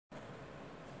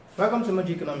Welcome to MOG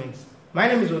Economics. My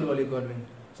name is Godwin.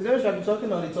 Today we shall be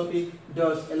talking on the topic,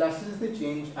 does elasticity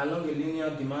change along a linear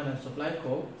demand and supply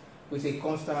curve with a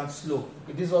constant slope?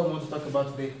 Okay, this is what we want to talk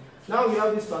about today. Now we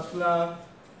have this particular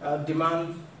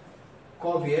demand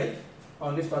curve here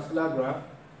on this particular graph,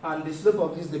 and the slope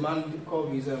of this demand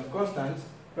curve is constant.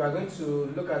 We are going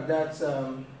to look at that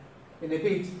in a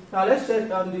bit. Now let's check.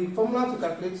 The formula to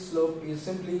calculate slope is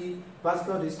simply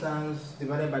vertical distance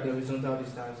divided by the horizontal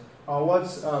distance, or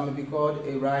what may be called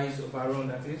a rise over run.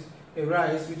 That is a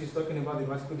rise which is talking about the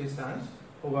vertical distance,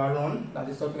 over run that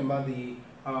is talking about the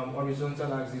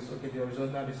horizontal axis. Okay, the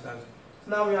horizontal distance. So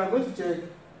now we are going to check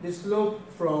the slope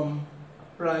from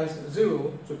price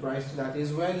 0 to price 2. That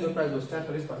is when no price was charged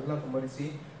for this particular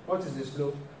commodity. What is the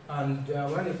slope? And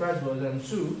when the price was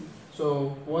 2. So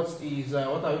what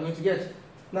are we going to get?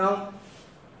 Now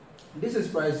this is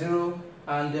price 0,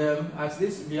 and at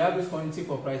this we have this quantity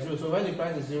for price 0. So when the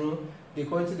price is 0, the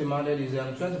quantity demanded is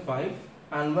 25,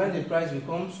 and when the price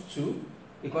becomes 2,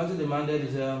 the quantity demanded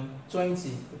is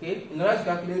 20. Okay. In order to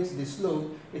calculate the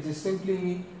slope, it is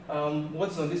simply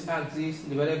what's on this axis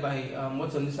divided by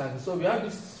what's on this axis. So we have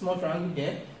this small triangle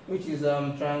here, which is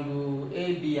triangle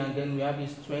AB, and then we have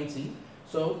this 20.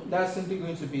 So that's simply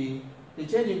going to be the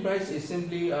change in price is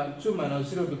simply 2 minus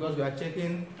 0, because we are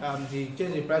checking the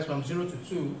change in price from 0 to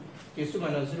 2 is 2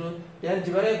 minus 0. Then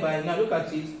divided by, now look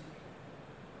at it,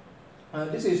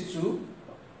 this is 2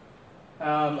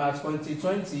 at quantity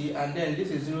 20, and then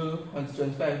this is 0 quantity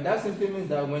 25. That simply means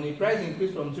that when the price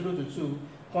increased from 0 to 2,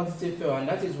 quantity fell, and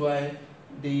that is why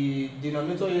the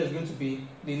denominator here is going to be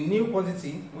the new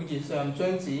quantity, which is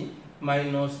 20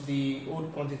 minus the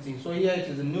old quantity. So here it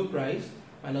is the new price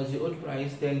minus the old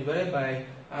price, then divided by,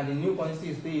 and the new quantity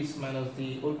is this minus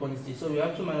the old quantity. So we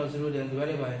have 2 minus 0, then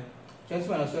divided by 20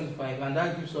 minus 25, and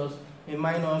that gives us a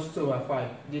minus 2 over 5.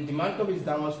 The demand curve is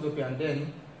downward sloping, and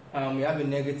then we have a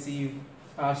negative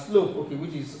slope, okay,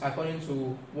 which is according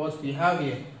to what we have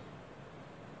here.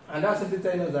 And that's simply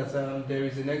telling us that there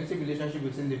is a negative relationship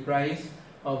between the price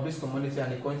of this commodity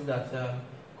and the quantity that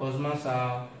consumers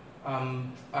are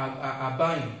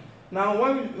buying. Now,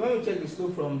 when we check the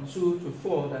slope from 2 to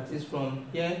 4, that is from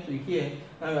here to here,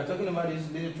 now we are talking about this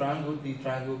little triangle, the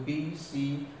triangle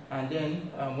BC, and then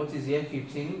what is here,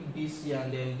 15, BC,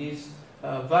 and then this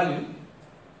value.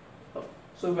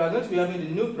 So we are going to be having the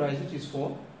new price, which is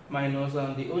 4, minus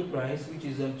the old price, which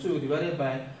is 2, divided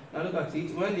by, now look at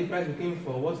it, when the price became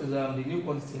 4, what is the new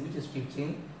quantity, which is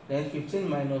 15, then 15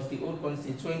 minus the old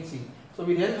quantity, 20. So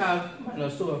we then have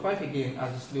minus 2 over 5 again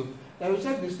as the slope. Then we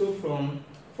check the slope from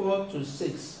 4 to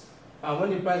 6, when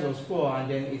the price was 4 and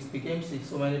then it became 6.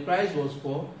 So when the price was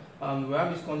 4, we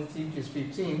have this quantity which is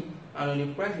 15, and when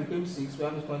the price became 6, we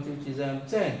have this quantity which is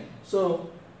 10. So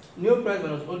new price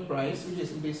minus old price, which is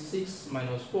simply 6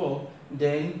 minus 4,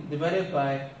 then divided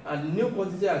by, and the new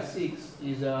quantity at 6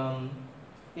 is the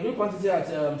new quantity at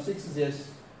 6 is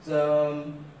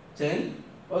 10.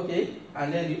 Okay,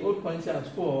 and then the old quantity at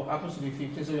 4 happens to be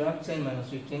 15, so we have 10 minus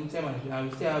 15, 10 minus 15, and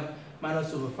we still have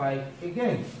minus over 5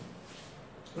 again.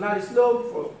 Now the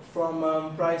slope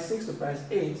from price 6 to price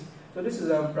 8, so this is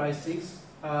price 6,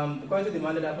 the quantity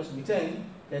demanded happens to be 10,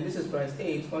 then this is price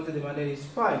 8, quantity demanded is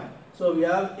 5. So we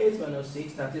have 8 minus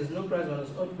 6, that is no price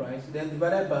minus old price, then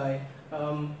divided by,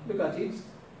 look at it,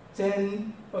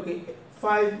 10, okay,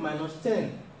 5 minus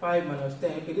 10, 5 minus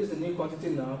 10, okay, this is the new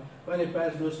quantity now, when the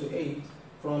price goes to 8,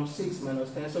 from 6 minus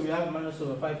 10, so we have minus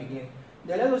over 5 again.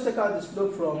 Then let us check out the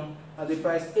slope from the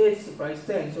price 8 to price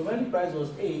 10. So when the price was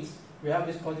 8, we have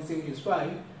this quantity which is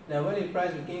 5. Then when the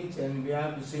price became 10, we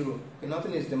have 0. Okay,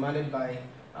 nothing is demanded by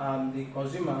the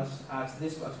consumers at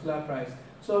this particular price.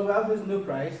 So we have this new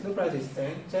price is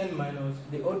 10, 10 minus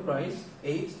the old price,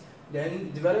 8,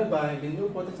 then divided by the new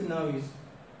quantity now is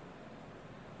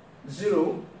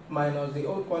 0 minus the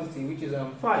old quantity, which is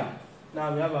 5.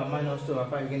 Now we have a minus 2 over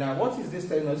 5 again. Now what is this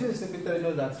telling us? This is simply telling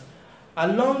us that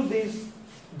along this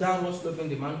downward sloping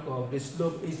demand curve, the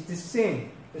slope is the same.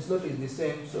 The slope is the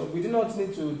same. So we do not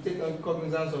need to take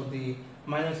cognizance of the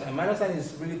minus sign. Minus sign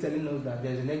is really telling us that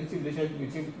there is a negative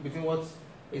relationship between what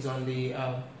is on the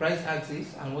price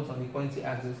axis and what's on the quantity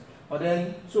axis. But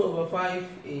then 2 over 5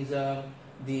 is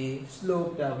the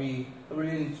slope that we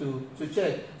really need to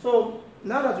check. So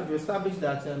now that we've established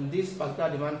that this particular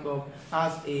demand curve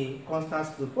has a constant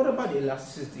slope, what about the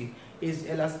elasticity? Is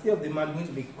elasticity of demand going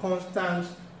to be constant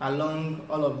along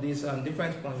all of these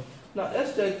different points? Now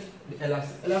let's check the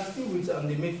elasticity with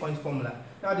the midpoint formula.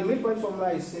 Now the midpoint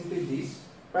formula is simply this: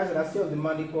 price elasticity of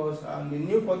demand equals the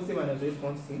new quantity minus the old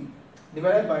quantity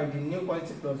divided by the new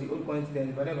quantity plus the old quantity, then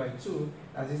divided by 2,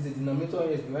 that is the denominator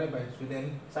is divided by 2,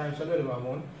 then times 100 over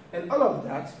 1, and all of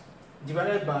that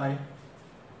divided by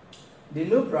the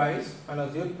new price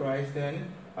minus the old price, then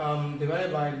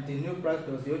divided by the new price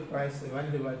plus the old price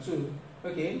divided by 2,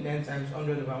 okay, then times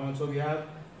 100/1. So we have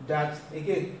that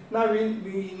again. Now we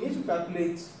need to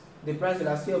calculate the price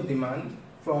elasticity of demand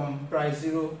from price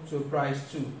 0 to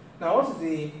price 2. Now what is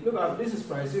the, look at this is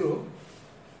price 0,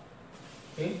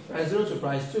 okay, price 0 to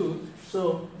price 2.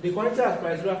 So the quantity at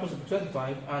price 0 happens to be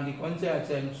 25 and the quantity at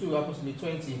 2 happens to be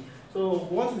 20. So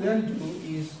what we then do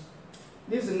is,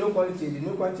 this is the new quantity. The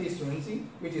new quantity is 20,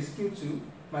 which is Q2,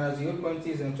 minus the old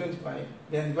quantity is 25.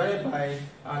 Then divided by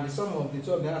the sum of the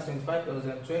two of them as 25 plus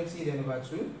 20, then over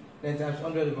 2, then times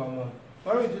 100/1.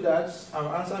 When we do that,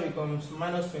 our answer becomes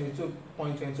minus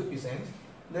 22.22%.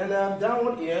 Then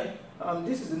downward here,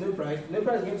 this is the new price. The new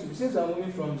price is going to be, since I'm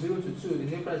moving from 0 to 2,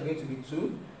 the new price is going to be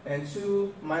 2, and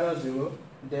 2 minus 0,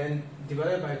 then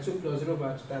divided by 2 plus 0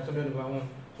 by 2 times 100/1.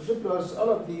 So 2 plus all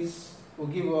of these will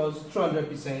give us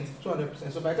 200%.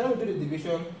 So by the time we do the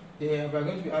division, we are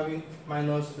going to be having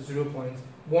minus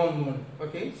 0.11.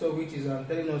 Okay, so which is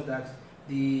telling us that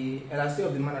the elasticity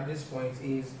of demand at this point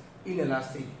is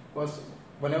inelastic, because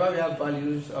whenever we have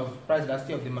values of price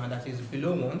elasticity of demand that is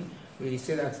below 1, we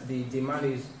say that the demand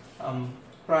is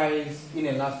price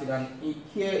inelastic, and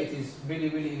here it is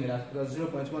really inelastic because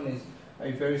 0.1 is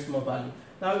a very small value.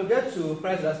 Now we get to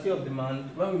price elasticity of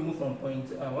demand when we move from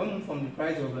the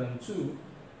price of 2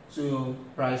 to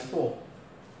price 4.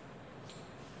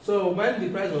 So when the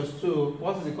price was 2,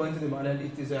 what is the quantity demanded?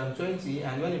 It is 20,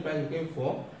 and when the price became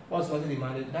 4, what's the quantity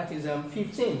demanded? That is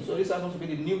 15. So this happens to be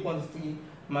the new quantity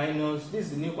minus, this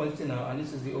is the new quantity now, and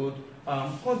this is the old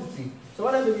quantity. So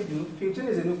what do we do? 15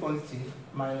 is a new quantity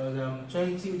minus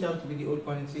 20, which happens to be the old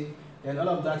quantity. Then all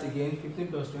of that again, 15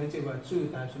 plus 20 over 2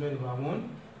 times 100/1.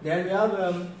 Then we have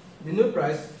the new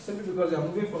price, simply because we are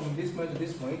moving from this point to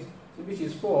this point, so which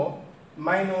is 4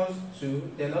 minus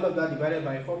 2, then all of that divided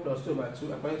by 4 plus 2 by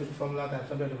 2, according to the formula times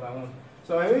 100/1.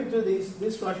 So when we do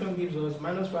this fraction gives us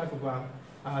minus 5 over,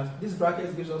 this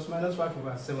bracket gives us minus 5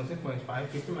 over 17.5,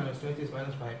 15 minus 20 is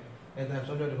minus 5, and times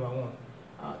 100/1.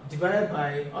 Divided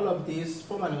by all of these,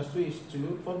 4 minus 2 is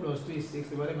 2, 4 plus 2 is 6,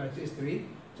 divided by 2 is 3,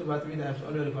 2 by 3 times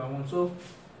 100/1. So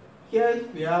here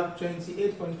we have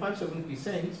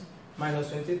 28.57% minus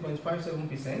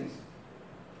 28.57%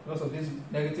 because of this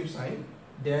negative sign.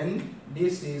 Then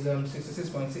this is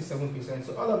 66.67%.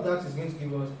 So all of that is going to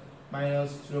give us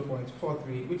minus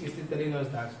 0.43, which is still telling us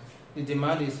that the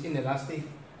demand is inelastic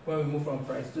when we move from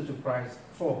price 2 to price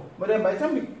 4. But then by the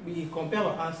time we compare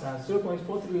our answers,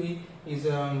 0.43 is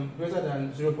greater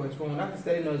than 0.1. That is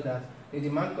telling us that the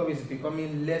demand curve is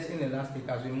becoming less inelastic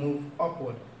as we move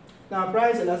upward. Now,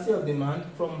 price elasticity of demand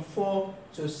from 4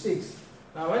 to 6.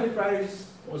 Now, when the price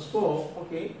was 4,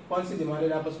 okay, quantity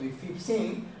demanded happens to be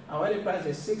 15, and when the price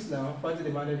is 6 now, quantity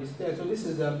demanded is 10. So this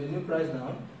is the new price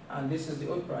now, and this is the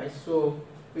old price. So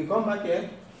we come back here.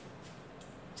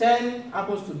 10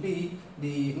 happens to be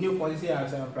the new quantity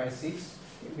at price 6.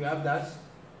 If you have that,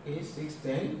 okay, 6,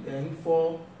 10, then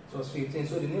 4 plus 15.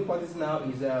 So the new quantity now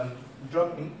is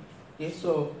dropping. Okay,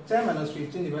 so 10 minus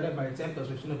 15 divided by 10 plus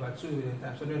 15 over 2, then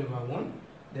times 100/1.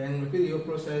 Then repeat the whole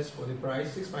process for the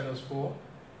price. 6 minus 4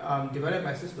 divided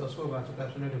by 6 plus 4 over 2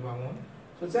 times 100/1.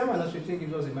 So 10 minus 15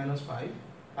 gives us a minus 5.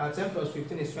 10 plus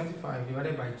 15 is 25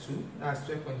 divided by 2. That's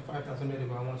 12.5 times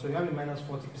 100/1. So you have a minus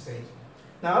 40%.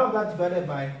 Now all of that divided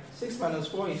by 6 minus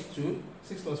 4 is 2.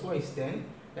 6 plus 4 is 10.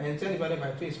 And 10 divided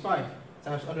by 2 is 5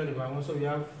 times 100/1. So we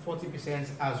have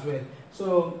 40% as well.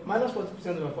 So minus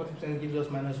 40% over 40% gives us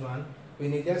minus 1. We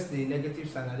negate the negative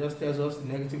sign, and just tells us the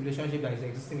negative relationship that is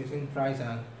existing between price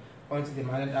and quantity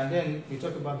demanded, and then we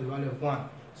talk about the value of 1.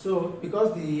 So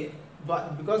because the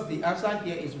answer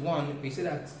here is 1, we say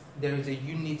that there is a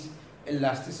unit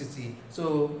elasticity.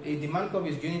 So a demand curve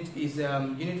is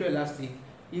unitary elastic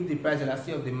if the price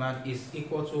elasticity of demand is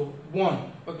equal to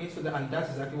 1. Okay, so and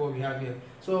that's exactly what we have here.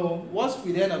 So what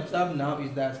we then observe now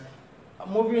is that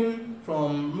moving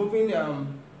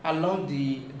along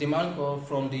the demand curve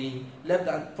from the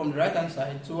right hand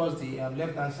side towards the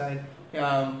left hand side,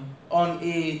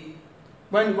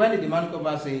 when the demand curve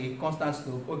has a constant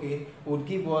slope, okay, would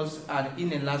give us an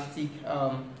inelastic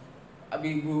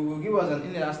will give us an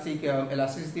inelastic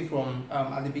elasticity from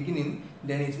at the beginning.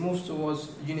 Then it moves towards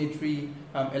unitary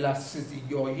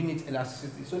elasticity or unit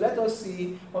elasticity. So let us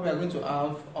see what we are going to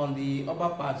have on the upper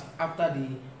part after the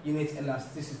unit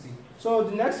elasticity. So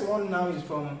the next one now is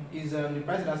the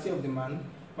price elasticity of demand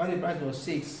when the price was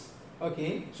 6,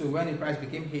 okay, to when the price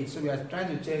became 8. So we are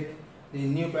trying to check the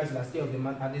new price elasticity of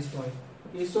demand at this point.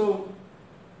 Okay, so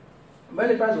when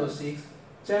the price was 6,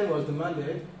 10 was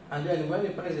demanded, and then when the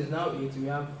price is now 8, we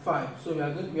have 5. So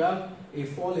we have a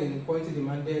fall in quantity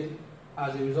demanded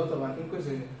as a result of an increase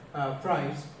in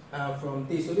price from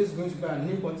this. So this is going to be a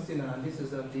new quantity now, and this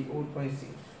is the old quantity.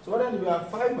 So what then we have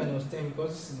 5 minus 10 because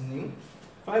this is new.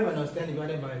 5 minus 10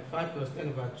 divided by 5 plus 10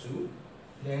 over 2,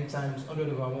 then times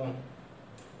 100 over 1.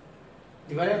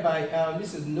 Divided by,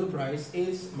 this is no price,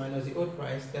 8 minus the old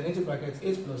price, then into brackets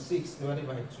 8 plus 6 divided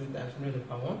by 2 times 100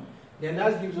 over 1. Then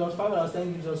that gives us, 5 minus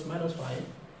 10 gives us minus 5.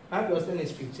 5 plus 10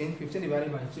 is 15. 15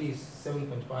 divided by 2 is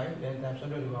 7.5, then times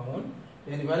 100 over 1.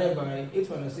 Then divided by 8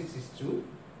 minus 6 is 2.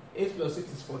 8 plus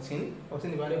 6 is 14.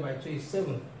 14 divided by 2 is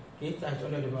 7. 8 times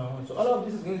 100 over 1. So all of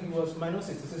this is going to give us minus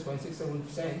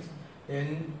 66.67%.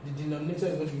 Then the denominator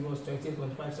is going to give us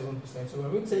 28.57%. So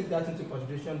when we take that into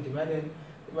consideration,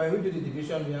 when we do the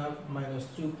division, we have minus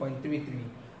 2.33.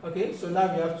 Okay, so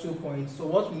now we have 2 points. So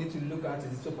what we need to look at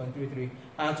is 2.33,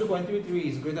 and 2.33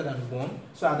 is greater than 1.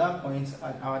 So at that point,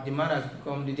 our demand has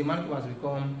become, the demand curve has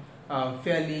become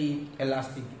fairly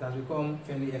elastic. It has become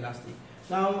fairly elastic.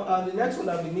 Now the next one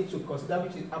that we need to consider,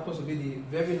 which happens to be the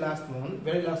very last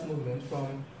movement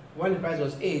from when the price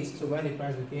was 8 to when the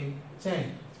price became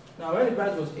 10. Now when the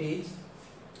price was 8,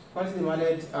 quantity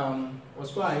demanded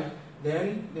was 5.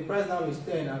 Then the price now is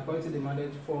 10 and quantity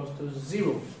demanded falls to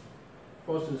 0.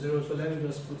 Falls to 0. So let me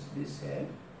just put this here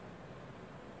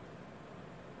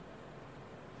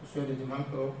to show the demand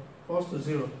curve. Falls to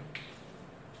 0.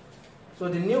 So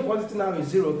the new quantity now is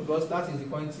 0 because that is the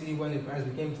quantity when the price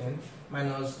became 10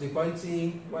 minus the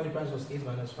quantity when the price was 8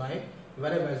 minus 5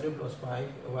 divided by 0 plus 5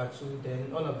 over 2,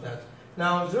 then all of that.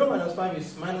 Now 0 minus 5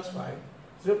 is minus 5.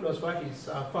 0 plus 5 is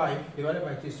 5 divided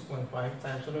by 2 is 2.5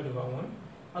 times 100 over 1.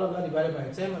 All of that divided by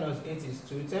 10 minus 8 is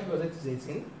 2. 10 plus 8 is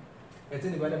 18.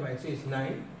 18 divided by 2 is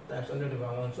 9 times 100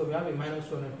 over 1. So we have a minus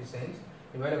 200%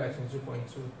 divided by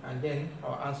 22.2. And then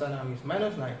our answer now is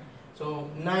minus 9. So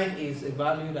 9 is a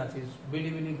value that is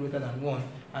really, really greater than 1.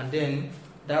 And then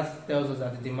that tells us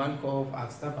that the demand curve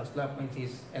at that particular point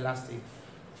is elastic.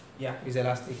 Yeah, is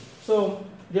elastic. So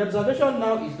the observation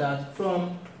now is that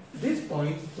from this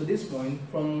point to this point,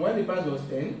 from when the price was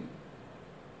 10,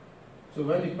 so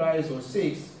when the price was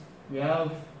 6, we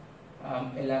have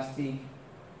elastic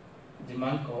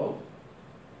demand curve.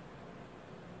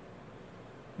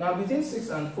 Now between 6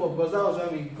 and 4, because that was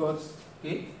when we got,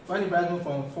 okay, when the price moved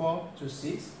from 4 to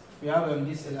 6, we have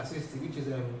this elasticity, which is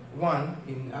 1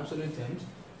 in absolute terms.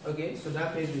 Okay, so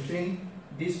that is between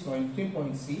this point, between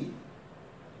point C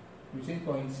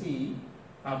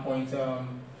and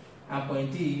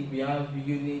point D, we have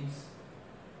units.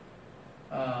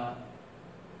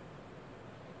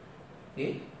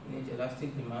 Okay, unit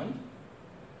elastic demand.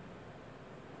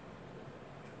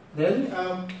 Then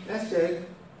let's check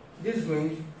this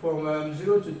range from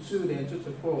 0 to 2, then 2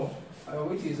 to 4,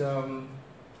 which is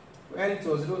when it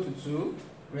was 0 to 2,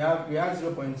 we had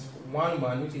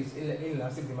 0.11, which is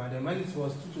inelastic demand. And when it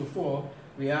was 2 to 4,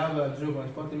 we have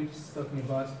 0.43, which is talking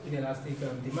about inelastic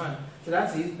demand. So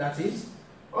that is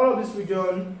all of this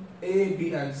region A,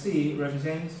 B, and C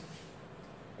represents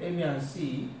A, B, and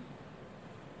C.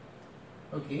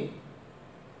 Okay.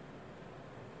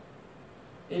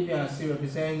 A, B, and C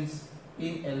represents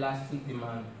inelastic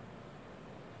demand.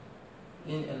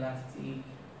 Inelastic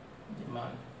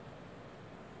demand.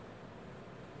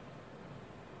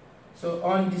 So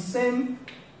on the same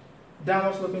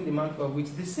downward sloping demand curve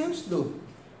with the same slope,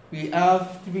 we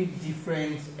have 3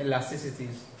 different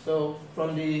elasticities. So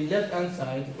from the left hand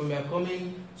side, when we are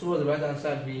coming towards the right hand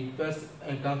side, we first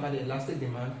encounter the elastic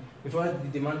demand before the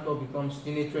demand curve becomes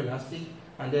uniquely elastic,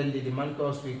 and then the demand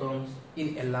curve becomes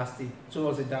inelastic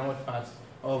towards the downward part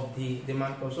of the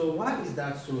demand curve. So why is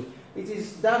that so?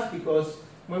 That's because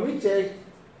when we check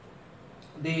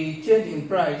the change in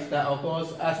price that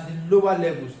occurs at the lower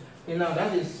levels, now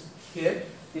that is here,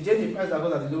 the change in price that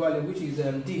occurs at the lower level, which is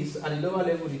this, at the lower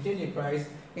level, the change in price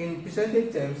in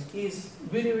percentage terms is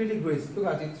really, really great. Look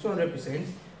at it, 200%.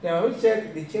 Then when we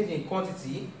check the change in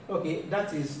quantity, okay,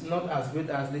 that is not as great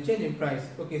as the change in price.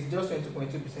 Okay, it's just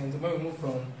 20.2% when we move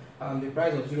from the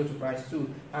price of 0 to price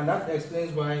 2. And that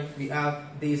explains why we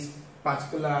have this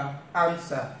particular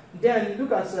answer. Then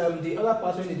look at the other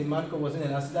part when the demand curve was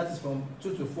inelastic, that is from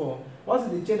 2 to 4. What is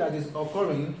the change that is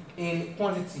occurring in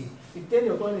quantity? The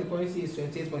change occurring in quantity is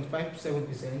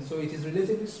 28.57%, so it is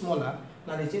relatively smaller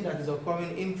than the change that is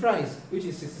occurring in price, which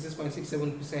is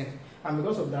 66.67%. And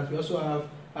because of that, we also have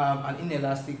an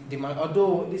inelastic demand,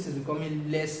 although this is becoming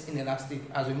less inelastic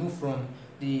as we move from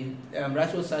the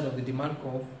rightward side of the demand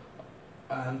curve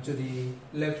to the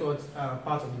leftward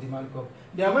part of the demand curve.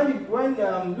 Then when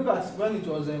look at when it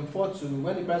was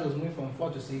when the price was moving from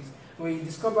 4 to 6, we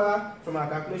discover from our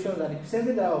calculations that the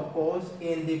percentage that occurs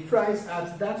in the price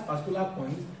at that particular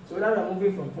point, so whether we are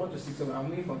moving from 4 to 6 or we are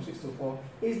moving from 6 to 4,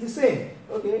 is the same.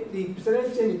 Okay, the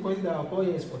percentage change in quantity that occurs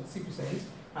here is 40%,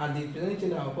 and the percentage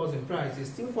change that occurs in price is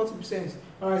still 40%.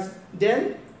 Alright,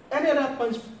 then any other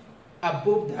point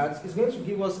above that is going to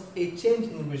give us a change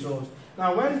in result.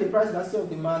 Now, when the price elasticity of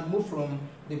demand moved from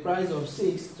the price of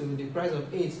 6 to the price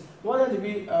of 8, what did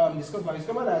we discover? We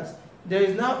discovered that there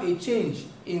is now a change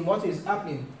in what is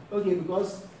happening. Okay,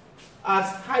 because at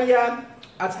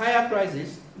higher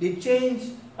prices, the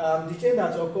change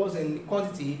that occurs in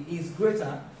quantity is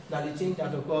greater than the change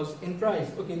that occurs in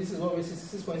price. Okay, this is what we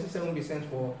see, 6.67%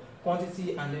 for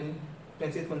quantity and then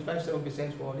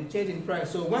 28.57% for the change in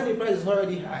price. So when the price is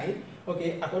already high,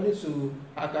 okay, according to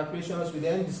our calculations, we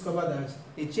then discover that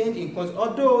the change in quantity,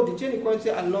 although the change in quantity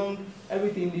along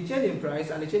everything, the change in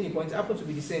price and the change in quantity happen to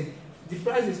be the same. The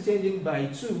price is changing by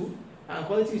 2 and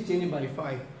quantity is changing by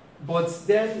 5. But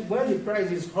then when the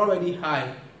price is already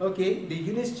high, okay, the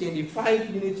units change, the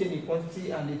 5 unit change in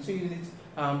quantity and the 2 units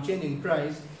change in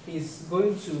price is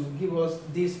going to give us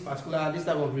this type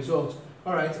of result.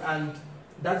 Alright, and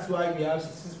that's why we have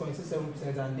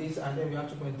 6.67% and this, and then we have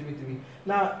 2.33.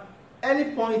 Now,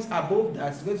 any point above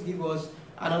that is going to give us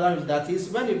another result. That is,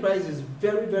 when the price is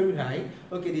very, very high,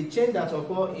 okay, the change that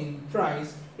occurs in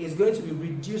price is going to be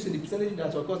reducing. The percentage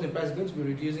that occurs in price is going to be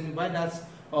reducing by the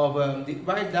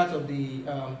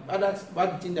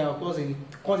change that occurs in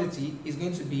quantity is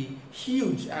going to be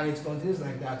huge, and it continues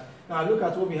like that. Now, look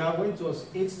at what we have. When it was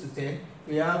 8 to 10,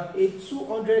 we have a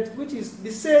 200, which is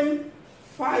the same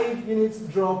 5 units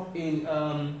drop in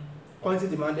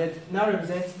quantity demanded, now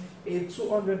represents a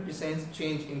 200%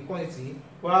 change in quantity,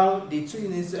 while the 2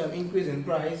 units increase in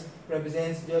price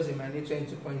represents just a minus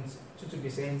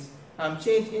 22.22%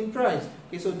 change in price.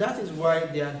 Okay, so that is why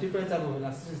there are different types of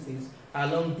elasticities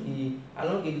along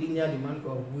a linear demand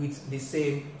curve with the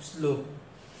same slope.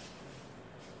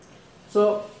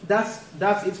 So that's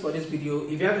it for this video.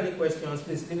 If you have any questions,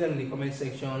 please leave them in the comment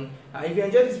section. If you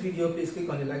enjoyed this video, please click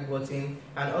on the like button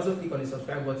and also click on the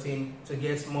subscribe button to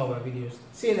get more of our videos.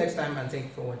 See you next time, and thank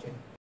you for watching.